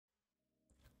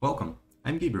Welcome,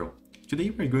 I'm Gabriel. Today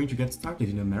we're going to get started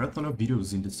in a marathon of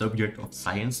videos in the subject of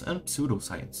science and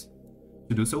pseudoscience.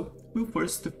 To do so, we'll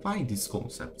first define these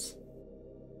concepts.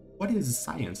 What is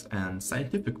science and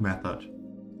scientific method?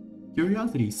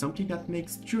 Curiosity is something that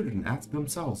makes children ask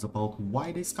themselves about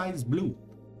why the sky is blue,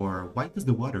 or why does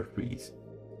the water freeze.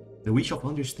 The wish of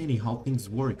understanding how things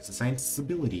work is a scientist's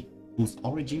ability, whose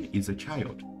origin is a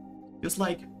child. Just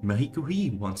like Marie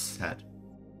Curie once said,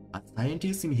 a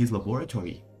scientist in his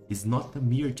laboratory is not a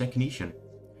mere technician.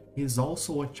 He is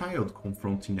also a child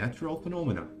confronting natural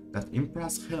phenomena that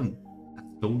impress him as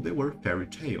though they were fairy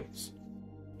tales.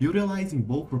 Utilizing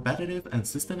both repetitive and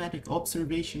systematic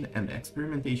observation and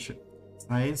experimentation,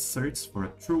 science searches for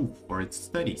a truth for its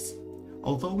studies,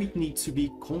 although it needs to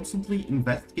be constantly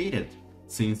investigated,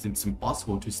 since it's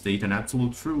impossible to state an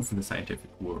absolute truth in the scientific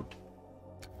world.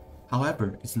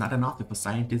 However, it's not enough if a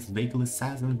scientist vaguely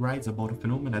says and writes about a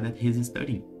phenomena that he is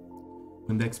studying.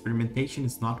 When the experimentation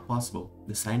is not possible,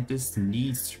 the scientist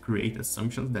needs to create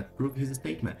assumptions that prove his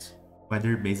statements,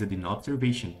 whether based in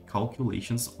observation,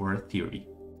 calculations, or a theory.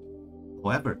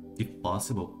 However, if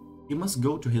possible, he must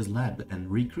go to his lab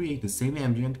and recreate the same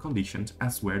ambient conditions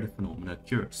as where the phenomena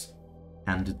occurs,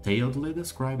 and detailedly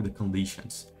describe the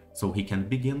conditions, so he can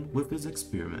begin with his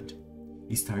experiment,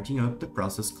 starting up the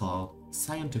process called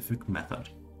scientific method.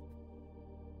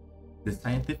 The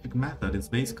scientific method is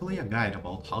basically a guide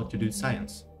about how to do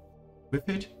science. With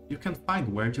it, you can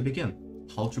find where to begin,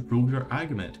 how to prove your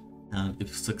argument, and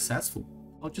if successful,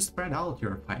 how to spread out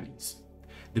your findings.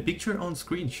 The picture on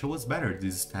screen shows better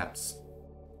these steps.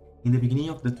 In the beginning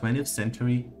of the 20th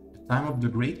century, the time of the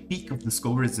great peak of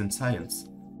discoveries in science,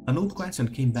 an old question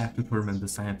came back to torment the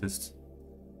scientists.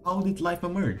 How did life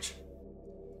emerge?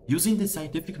 Using the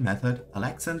scientific method,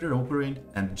 Alexander Oparin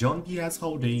and John Diaz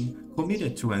Haldane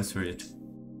committed to answer it.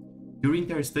 During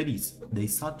their studies, they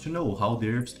sought to know how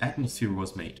the Earth's atmosphere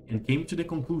was made, and came to the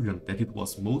conclusion that it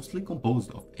was mostly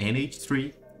composed of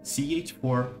NH3,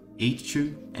 CH4,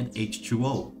 H2, and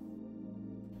H2O.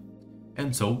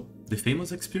 And so, the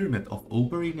famous experiment of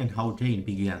Oparin and Haldane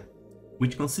began,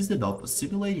 which consisted of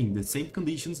simulating the same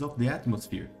conditions of the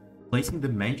atmosphere, placing the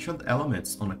mentioned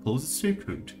elements on a closed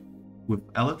circuit, with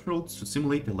electrodes to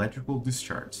simulate electrical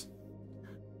discharge.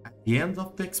 At the end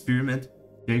of the experiment,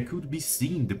 there could be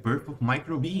seen the birth of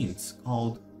microbeings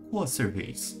called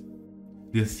coacervates.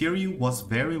 The theory was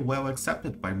very well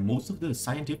accepted by most of the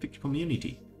scientific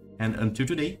community, and until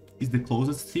today is the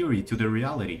closest theory to the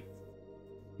reality.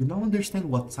 You now understand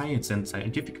what science and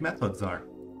scientific methods are,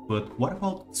 but what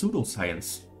about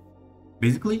pseudoscience?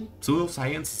 Basically,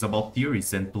 pseudoscience is about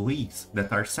theories and beliefs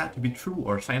that are said to be true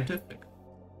or scientific,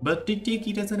 but they take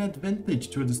it as an advantage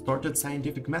to a distorted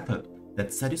scientific method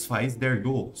that satisfies their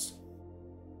goals.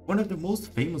 One of the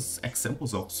most famous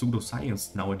examples of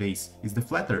pseudoscience nowadays is the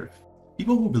flat Earth.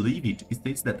 People who believe it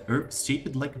states that Earth is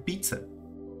shaped like a pizza,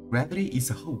 gravity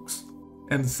is a hoax,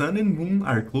 and Sun and Moon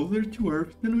are closer to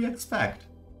Earth than we expect.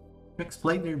 To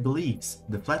explain their beliefs,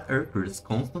 the flat earthers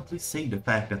constantly say the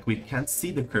fact that we can't see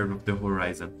the curve of the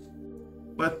horizon.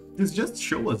 But this just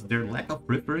shows us their lack of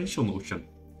referential notion.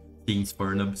 Since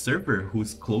for an observer who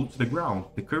is close to the ground,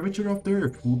 the curvature of the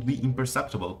Earth would be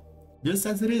imperceptible. Just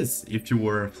as it is if you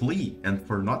were a flea and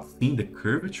for not seeing the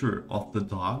curvature of the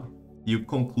dog, you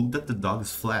conclude that the dog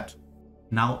is flat.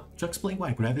 Now, to explain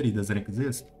why gravity doesn't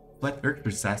exist, flat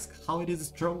earthers ask how it is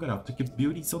strong enough to keep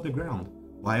buildings on the ground,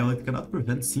 while it cannot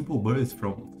prevent simple birds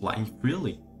from flying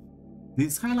freely.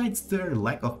 This highlights their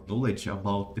lack of knowledge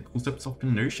about the concepts of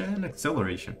inertia and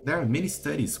acceleration. There are many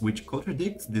studies which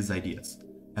contradict these ideas,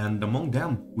 and among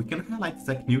them, we can highlight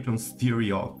Isaac Newton's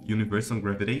theory of universal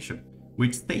gravitation,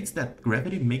 which states that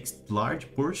gravity makes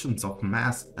large portions of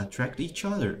mass attract each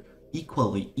other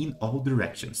equally in all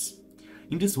directions.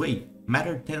 In this way,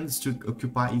 matter tends to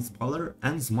occupy smaller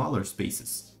and smaller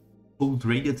spaces. Both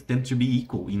radius tend to be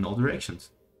equal in all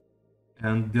directions.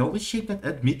 And the only shape that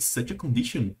admits such a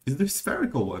condition is the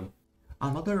spherical one.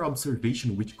 Another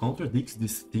observation which contradicts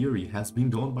this theory has been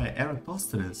done by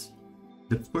Eratosthenes,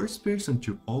 the first person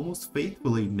to almost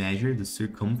faithfully measure the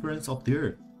circumference of the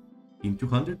Earth, in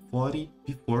 240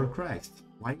 before Christ.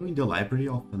 While in the library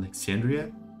of Alexandria,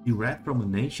 he read from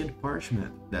an ancient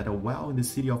parchment that a well in the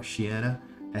city of Siena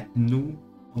at noon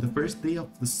on the first day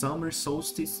of the summer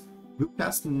solstice will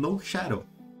cast no shadow.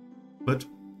 But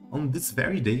on this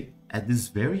very day, at this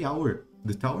very hour,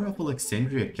 the Tower of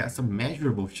Alexandria cast a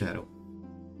measurable shadow.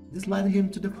 This led him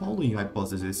to the following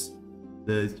hypothesis.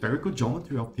 The spherical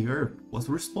geometry of the Earth was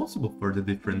responsible for the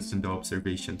difference in the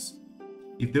observations.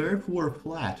 If the Earth were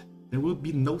flat, there would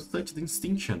be no such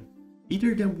distinction.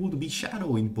 Either there would be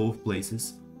shadow in both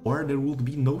places, or there would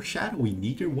be no shadow in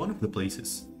either one of the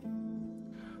places.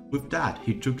 With that,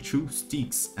 he took 2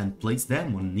 sticks and placed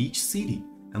them on each city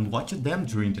and watched them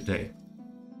during the day.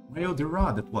 While the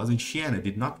rod that was in Siena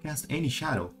did not cast any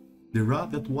shadow, the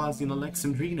rod that was in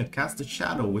Alexandria cast a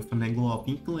shadow with an angle of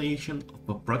inclination of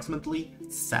approximately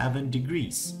 7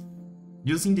 degrees.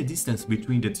 Using the distance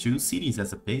between the 2 cities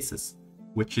as a basis,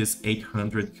 which is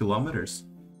 800 kilometers,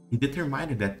 he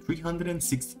determined that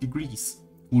 360 degrees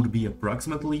would be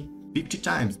approximately 50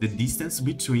 times the distance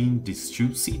between these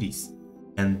 2 cities,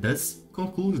 and thus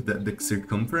concluded that the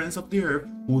circumference of the Earth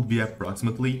would be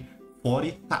approximately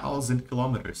 40,000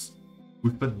 kilometers,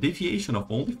 with a deviation of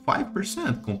only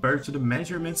 5% compared to the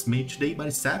measurements made today by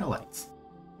satellites.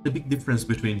 The big difference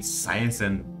between science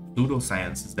and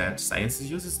pseudoscience is that science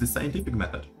uses the scientific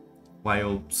method,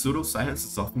 while pseudoscience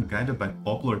is often guided by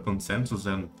popular consensus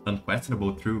and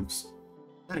unquestionable truths.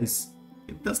 That is,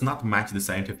 it does not match the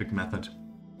scientific method.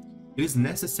 It is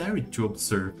necessary to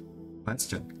observe,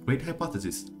 question, create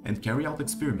hypotheses, and carry out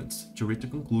experiments to reach a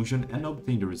conclusion and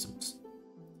obtain the results.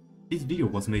 This video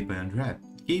was made by André,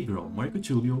 Gabriel,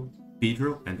 Túlio,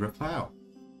 Pedro, and Rafael.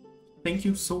 Thank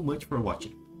you so much for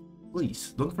watching.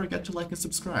 Please don't forget to like and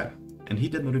subscribe, and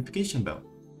hit that notification bell.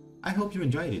 I hope you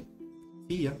enjoyed it.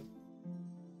 See ya!